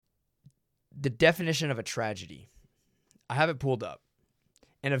The definition of a tragedy. I have it pulled up.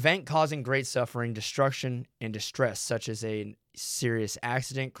 An event causing great suffering, destruction, and distress, such as a serious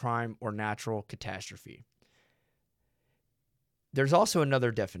accident, crime, or natural catastrophe. There's also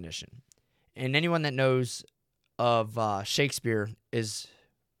another definition, and anyone that knows of Shakespeare is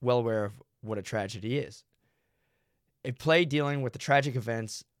well aware of what a tragedy is. A play dealing with the tragic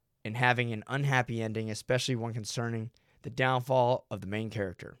events and having an unhappy ending, especially one concerning the downfall of the main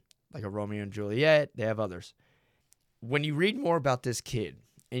character, like a Romeo and Juliet. They have others. When you read more about this kid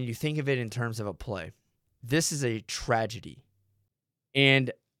and you think of it in terms of a play, this is a tragedy.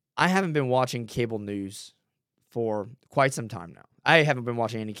 And I haven't been watching cable news for quite some time now. I haven't been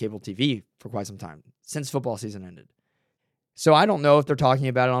watching any cable TV for quite some time, since football season ended. So I don't know if they're talking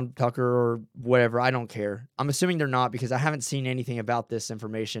about it on Tucker or whatever. I don't care. I'm assuming they're not because I haven't seen anything about this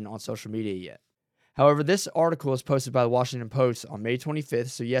information on social media yet. However, this article is posted by the Washington Post on May 25th,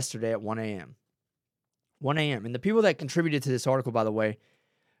 so yesterday at 1 a.m. 1 a.m. And the people that contributed to this article, by the way,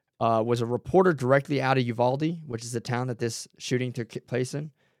 was a reporter directly out of Uvalde, which is the town that this shooting took place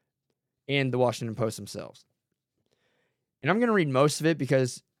in, and the Washington Post themselves. And I'm going to read most of it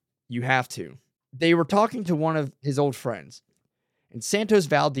because you have to. They were talking to one of his old friends, and Santos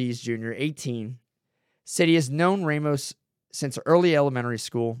Valdez Jr., 18, said he has known Ramos since early elementary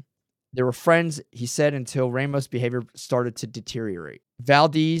school. They were friends, he said, until Ramos' behavior started to deteriorate.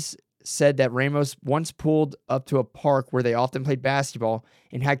 Valdez said that Ramos once pulled up to a park where they often played basketball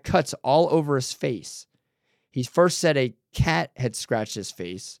and had cuts all over his face. He first said a cat had scratched his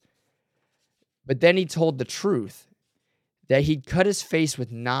face, but then he told the truth, that he'd cut his face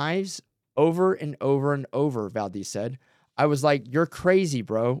with knives over and over and over, Valdez said. I was like, you're crazy,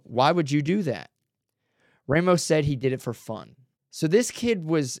 bro. Why would you do that? Ramos said he did it for fun. So this kid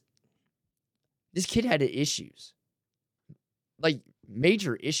had issues. Like,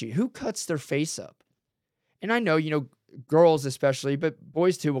 major issue. Who cuts their face up? And I know, girls especially, but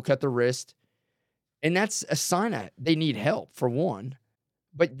boys too will cut their wrist. And that's a sign that they need help, for one.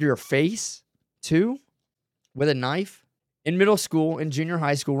 But your face, too? With a knife? In middle school and junior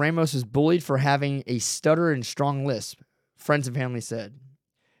high school, Ramos was bullied for having a stutter and strong lisp, friends and family said.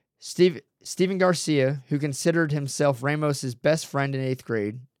 Steven Garcia, who considered himself Ramos' best friend in 8th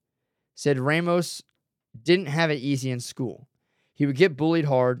grade, said Ramos didn't have it easy in school. He would get bullied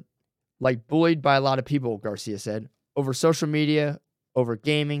hard, like bullied by a lot of people, Garcia said, over social media, over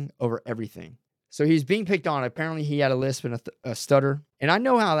gaming, over everything. So he's being picked on. Apparently he had a lisp and a stutter. And I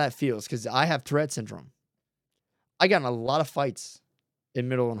know how that feels because I have Tourette syndrome. I got in a lot of fights in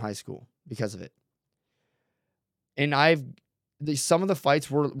middle and high school because of it. And some of the fights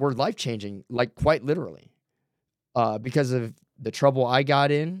were life-changing, like quite literally, because of the trouble I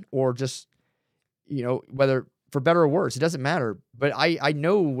got in or just, whether for better or worse, it doesn't matter. But I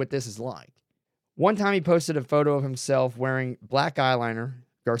know what this is like. One time he posted a photo of himself wearing black eyeliner,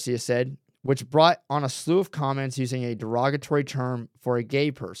 Garcia said, which brought on a slew of comments using a derogatory term for a gay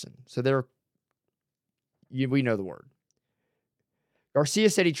person. So we know the word. Garcia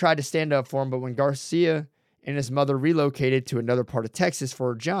said he tried to stand up for him, but when Garcia and his mother relocated to another part of Texas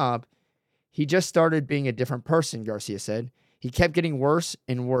for a job, he just started being a different person, Garcia said. He kept getting worse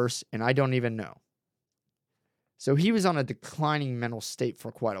and worse, and I don't even know. So he was on a declining mental state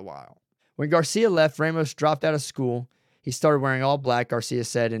for quite a while. When Garcia left, Ramos dropped out of school. He started wearing all black, Garcia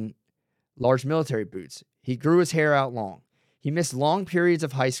said, and large military boots. He grew his hair out long. He missed long periods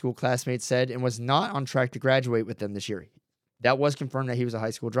of high school, classmates said, and was not on track to graduate with them this year. That was confirmed that he was a high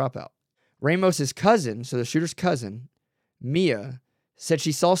school dropout. Ramos' cousin, so the shooter's cousin, Mia, said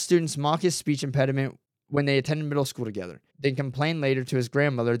she saw students mock his speech impediment when they attended middle school together, then complained later to his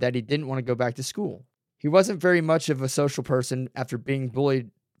grandmother that he didn't want to go back to school. He wasn't very much of a social person after being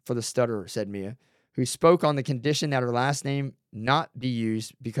bullied for the stutter, said Mia, who spoke on the condition that her last name not be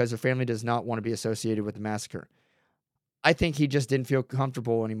used because her family does not want to be associated with the massacre. I think he just didn't feel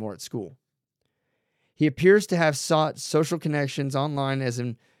comfortable anymore at school. He appears to have sought social connections online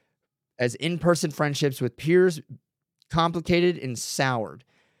as in-person friendships with peers complicated and soured.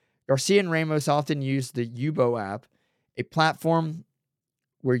 Garcia and Ramos often use the Yubo app, a platform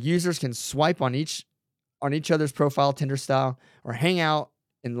where users can swipe on each other's profile Tinder style or hang out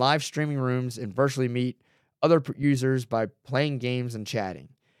in live streaming rooms and virtually meet other users by playing games and chatting.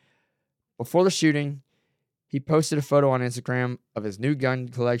 Before the shooting, he posted a photo on Instagram of his new gun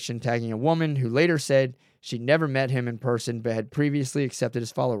collection, tagging a woman who later said she never met him in person but had previously accepted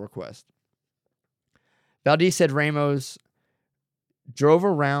his follow request. Valdez said Ramos drove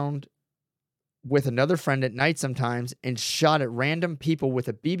around with another friend at night sometimes and shot at random people with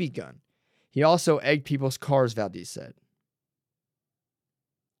a BB gun. He also egged people's cars, Valdez said.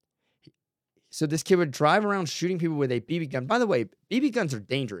 So this kid would drive around shooting people with a BB gun. By the way, BB guns are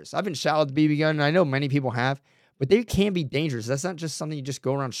dangerous. I've been shot with a BB gun, and I know many people have, but they can be dangerous. That's not just something you just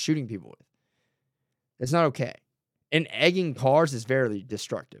go around shooting people with. It's not okay. And egging cars is very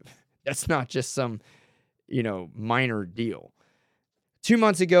destructive. That's not just some, minor deal. 2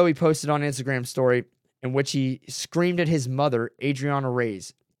 months ago, he posted on Instagram story in which he screamed at his mother, Adriana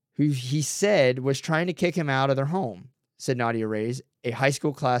Reyes, who he said was trying to kick him out of their home, said Nadia Reyes, a high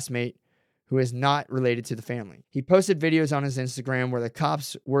school classmate who is not related to the family. He posted videos on his Instagram where the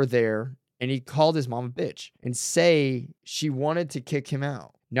cops were there and he called his mom a bitch and say she wanted to kick him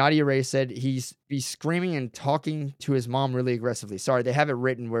out. Nadia Reyes said he's screaming and talking to his mom really aggressively. Sorry, they have it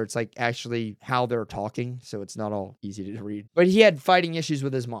written where it's like actually how they're talking, so it's not all easy to read. But he had fighting issues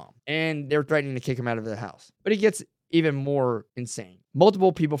with his mom, and they're threatening to kick him out of the house. But it gets even more insane.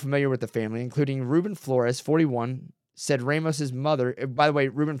 Multiple people familiar with the family, including Ruben Flores, 41, said Ramos's mother, by the way,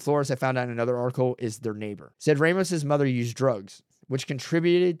 Ruben Flores, I found out in another article, is their neighbor, said Ramos's mother used drugs, which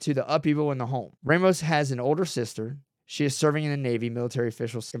contributed to the upheaval in the home. Ramos has an older sister. She is serving in the Navy, military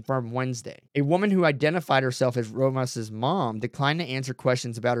officials confirmed Wednesday. A woman who identified herself as Ramos's mom declined to answer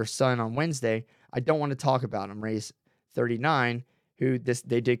questions about her son on Wednesday. I don't want to talk about him. Reyes, 39, who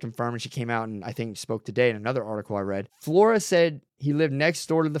they did confirm, and she came out and I think spoke today in another article I read. Flora said he lived next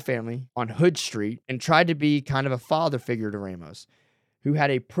door to the family on Hood Street and tried to be kind of a father figure to Ramos, who had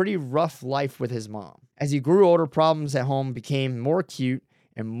a pretty rough life with his mom. As he grew older, problems at home became more acute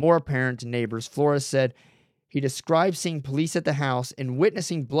and more apparent to neighbors. Flores said he described seeing police at the house and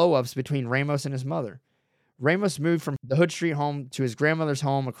witnessing blow-ups between Ramos and his mother. Ramos moved from the Hood Street home to his grandmother's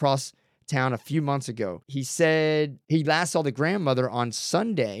home across town a few months ago. He said he last saw the grandmother on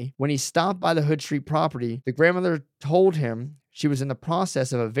Sunday when he stopped by the Hood Street property. The grandmother told him she was in the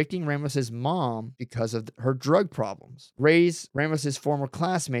process of evicting Ramos's mom because of her drug problems. Reyes, Ramos's former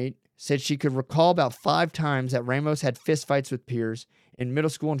classmate, said she could recall about 5 times that Ramos had fistfights with peers in middle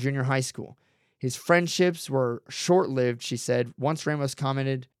school and junior high school. His friendships were short-lived, she said. Once Ramos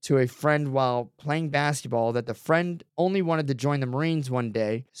commented to a friend while playing basketball that the friend only wanted to join the Marines one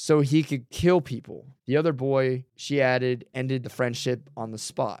day so he could kill people. The other boy, she added, ended the friendship on the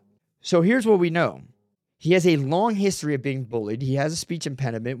spot. So here's what we know. He has a long history of being bullied. He has a speech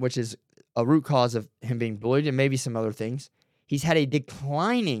impediment, which is a root cause of him being bullied, and maybe some other things. He's had a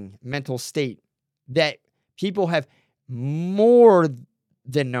declining mental state that people have more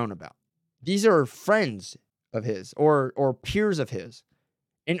than known about. These are friends of his or peers of his.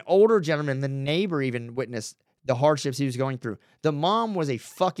 An older gentleman, the neighbor even witnessed the hardships he was going through. The mom was a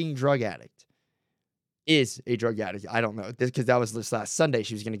fucking drug addict. Is a drug addict. I don't know. Because that was this last Sunday.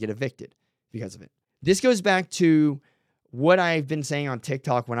 She was going to get evicted because of it. This goes back to what I've been saying on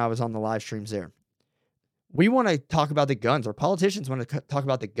TikTok when I was on the live streams there. We want to talk about the guns. Our politicians want to talk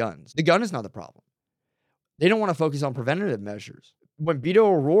about the guns. The gun is not the problem. They don't want to focus on preventative measures. When Beto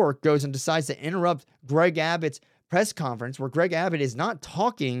O'Rourke goes and decides to interrupt Greg Abbott's press conference, where Greg Abbott is not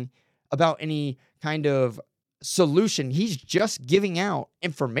talking about any kind of solution, he's just giving out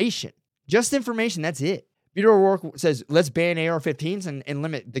information. Just information, that's it. Beto O'Rourke says, let's ban AR-15s and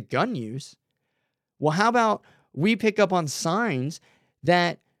limit the gun use. Well, how about we pick up on signs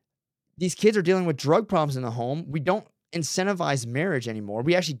that these kids are dealing with drug problems in the home? We don't incentivize marriage anymore.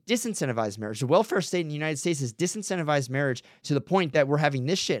 We actually disincentivize marriage. The welfare state in the United States has disincentivized marriage to the point that we're having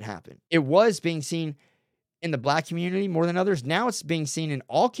this shit happen. It was being seen in the black community more than others. Now it's being seen in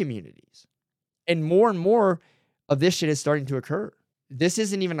all communities. And more of this shit is starting to occur. This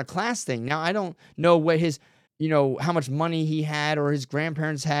isn't even a class thing. Now, I don't know what his, how much money he had or his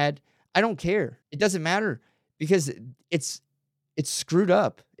grandparents had. I don't care. It doesn't matter because it's screwed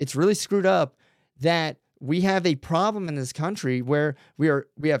up. It's really screwed up that we have a problem in this country where we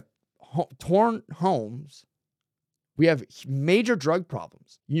have torn homes. We have major drug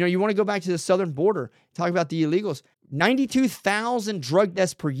problems. You want to go back to the southern border, talk about the illegals. 92,000 drug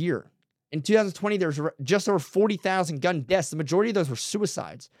deaths per year. In 2020, there's just over 40,000 gun deaths. The majority of those were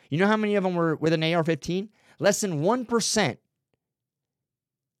suicides. You know how many of them were with an AR-15? Less than 1%.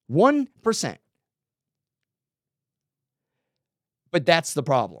 1%. But that's the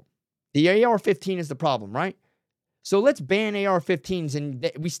problem. The AR-15 is the problem, right? So let's ban AR-15s, and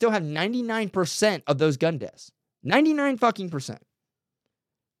we still have 99% of those gun deaths. 99 fucking percent.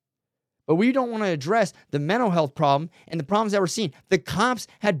 But we don't want to address the mental health problem and the problems that we're seeing. The cops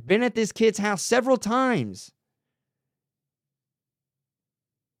had been at this kid's house several times.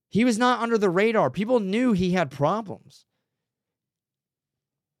 He was not under the radar. People knew he had problems.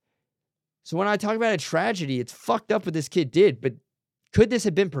 So when I talk about a tragedy, it's fucked up what this kid did, but could this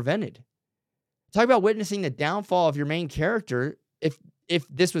have been prevented? Talk about witnessing the downfall of your main character if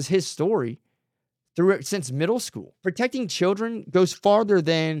this was his story. since middle school. Protecting children goes farther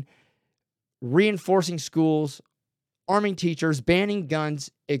than reinforcing schools, arming teachers, banning guns.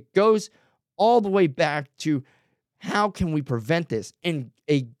 It goes all the way back to how can we prevent this? And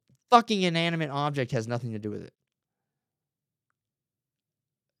a fucking inanimate object has nothing to do with it.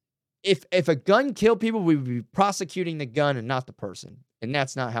 If a gun killed people, we would be prosecuting the gun and not the person. And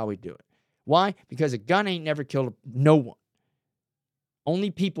that's not how we do it. Why? Because a gun ain't never killed no one. Only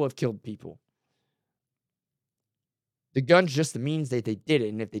people have killed people. The gun's just the means that they did it.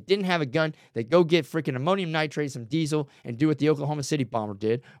 And if they didn't have a gun, they'd go get freaking ammonium nitrate, some diesel, and do what the Oklahoma City bomber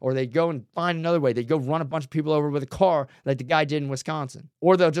did. Or they'd go and find another way. They'd go run a bunch of people over with a car like the guy did in Wisconsin.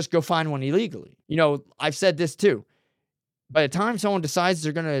 Or they'll just go find one illegally. You know, I've said this too. By the time someone decides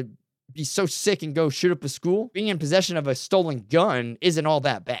they're going to be so sick and go shoot up a school, being in possession of a stolen gun isn't all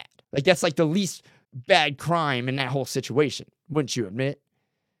that bad. Like, that's like the least bad crime in that whole situation. Wouldn't you admit?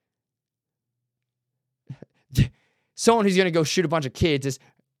 Someone who's going to go shoot a bunch of kids is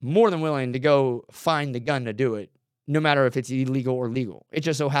more than willing to go find the gun to do it, no matter if it's illegal or legal. It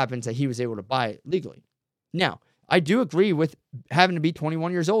just so happens that he was able to buy it legally. Now, I do agree with having to be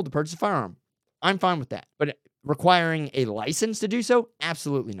 21 years old to purchase a firearm. I'm fine with that. But requiring a license to do so?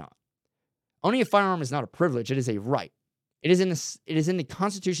 Absolutely not. Owning a firearm is not a privilege. It is a right. It is in the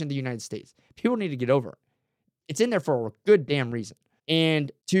Constitution of the United States. People need to get over it. It's in there for a good damn reason.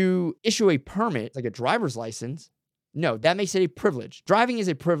 And to issue a permit, like a driver's license, no, that makes it a privilege. Driving is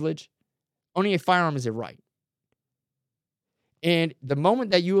a privilege. Owning a firearm is a right. And the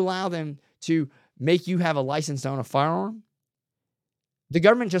moment that you allow them to make you have a license to own a firearm, the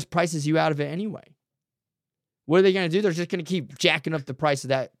government just prices you out of it anyway. What are they going to do? They're just going to keep jacking up the price of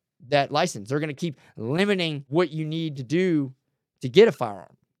that license. They're going to keep limiting what you need to do to get a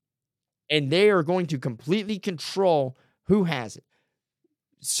firearm. And they are going to completely control who has it.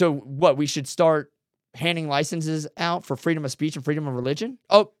 So what, we should start handing licenses out for freedom of speech and freedom of religion?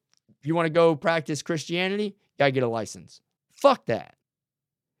 Oh, you want to go practice Christianity? Gotta get a license. Fuck that.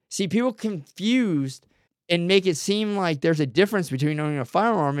 See, people confused and make it seem like there's a difference between owning a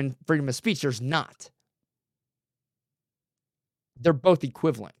firearm and freedom of speech. There's not. They're both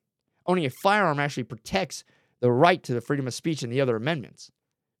equivalent. Owning a firearm actually protects the right to the freedom of speech and the other amendments,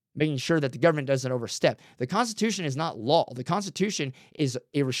 making sure that the government doesn't overstep. The Constitution is not law. The Constitution is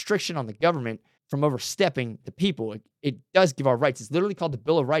a restriction on the government from overstepping the people. It does give our rights. It's literally called the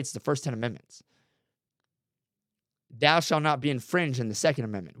Bill of Rights, the first 10 amendments. Thou shalt not be infringed in the Second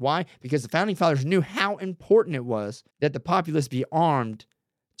Amendment. Why? Because the Founding Fathers knew how important it was that the populace be armed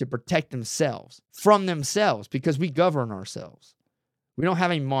to protect themselves from themselves, because we govern ourselves. We don't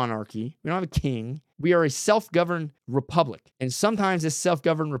have a monarchy. We don't have a king. We are a self-governed republic. And sometimes this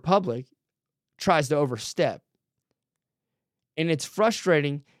self-governed republic tries to overstep. And it's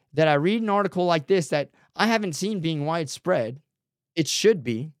frustrating that I read an article like this that I haven't seen being widespread. It should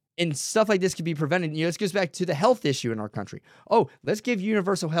be. And stuff like this could be prevented. You know, this goes back to the health issue in our country. Oh, let's give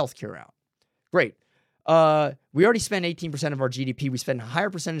universal health care out. Great. We already spend 18% of our GDP. We spend a higher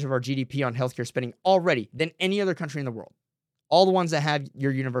percentage of our GDP on healthcare spending already than any other country in the world. All the ones that have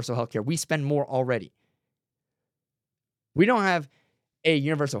your universal health care, we spend more already. We don't have a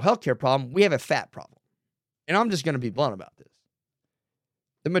universal health care problem. We have a fat problem. And I'm just going to be blunt about this.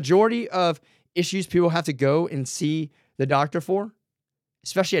 The majority of issues people have to go and see the doctor for,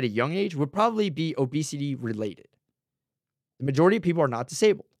 especially at a young age, would probably be obesity related. The majority of people are not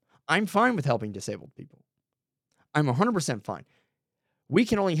disabled. I'm fine with helping disabled people. I'm 100% fine. We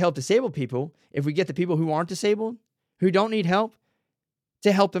can only help disabled people if we get the people who aren't disabled, who don't need help,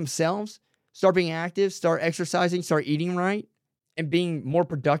 to help themselves, start being active, start exercising, start eating right, and being more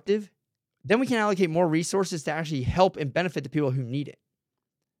productive. Then we can allocate more resources to actually help and benefit the people who need it.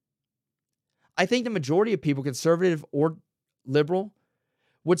 I think the majority of people, conservative or liberal,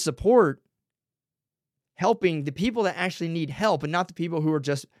 would support helping the people that actually need help and not the people who are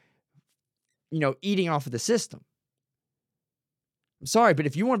just, eating off of the system. I'm sorry, but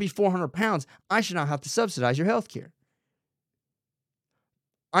if you want to be 400 pounds, I should not have to subsidize your health care.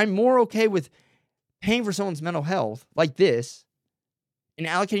 I'm more okay with paying for someone's mental health like this and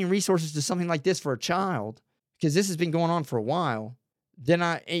allocating resources to something like this for a child, because this has been going on for a while, than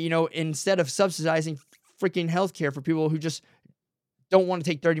instead of subsidizing freaking healthcare for people who just don't want to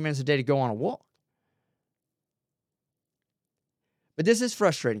take 30 minutes a day to go on a walk. But this is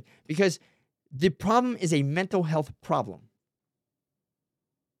frustrating because the problem is a mental health problem.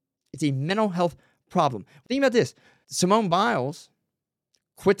 It's a mental health problem. Think about this. Simone Biles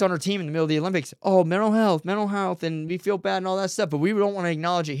quit on her team in the middle of the Olympics. Oh, mental health, and we feel bad and all that stuff, but we don't want to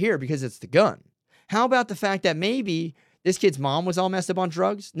acknowledge it here because it's the gun. How about the fact that maybe this kid's mom was all messed up on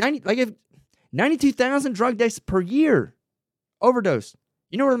drugs? If 92,000 drug deaths per year. Overdose.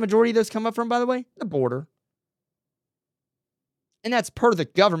 You know where the majority of those come up from, by the way? The border. And that's per the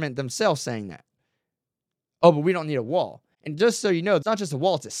government themselves saying that. Oh, but we don't need a wall. And just so you know, it's not just a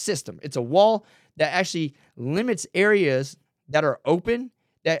wall, it's a system. It's a wall that actually limits areas that are open,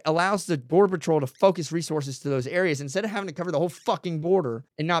 that allows the Border Patrol to focus resources to those areas instead of having to cover the whole fucking border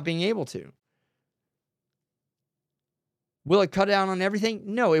and not being able to. Will it cut down on everything?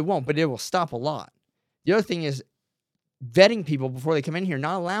 No, it won't, but it will stop a lot. The other thing is vetting people before they come in here,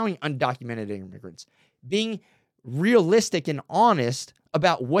 not allowing undocumented immigrants, being realistic and honest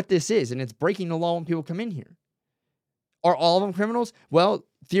about what this is, and it's breaking the law when people come in here. Are all of them criminals? Well,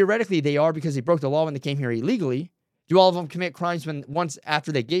 theoretically they are because they broke the law when they came here illegally. Do all of them commit crimes once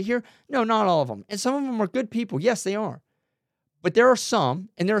after they get here? No, not all of them. And some of them are good people. Yes, they are. But there are some,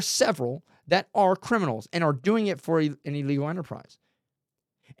 and there are several, that are criminals and are doing it for an illegal enterprise.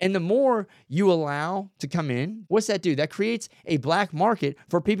 And the more you allow to come in, what's that do? That creates a black market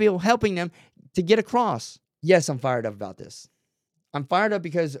for people helping them to get across. Yes, I'm fired up about this. I'm fired up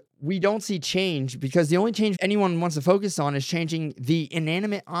because we don't see change, because the only change anyone wants to focus on is changing the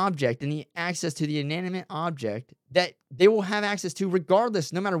inanimate object and the access to the inanimate object that they will have access to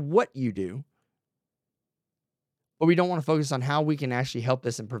regardless, no matter what you do. But we don't want to focus on how we can actually help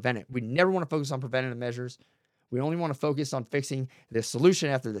this and prevent it. We never want to focus on preventative measures. We only want to focus on fixing the solution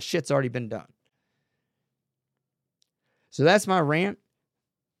after the shit's already been done. So that's my rant.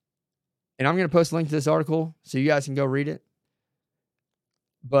 And I'm going to post a link to this article so you guys can go read it.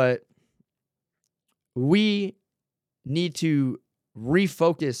 But we need to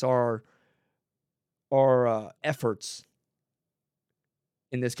refocus our efforts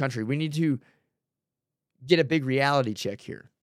in this country. We need to get a big reality check here.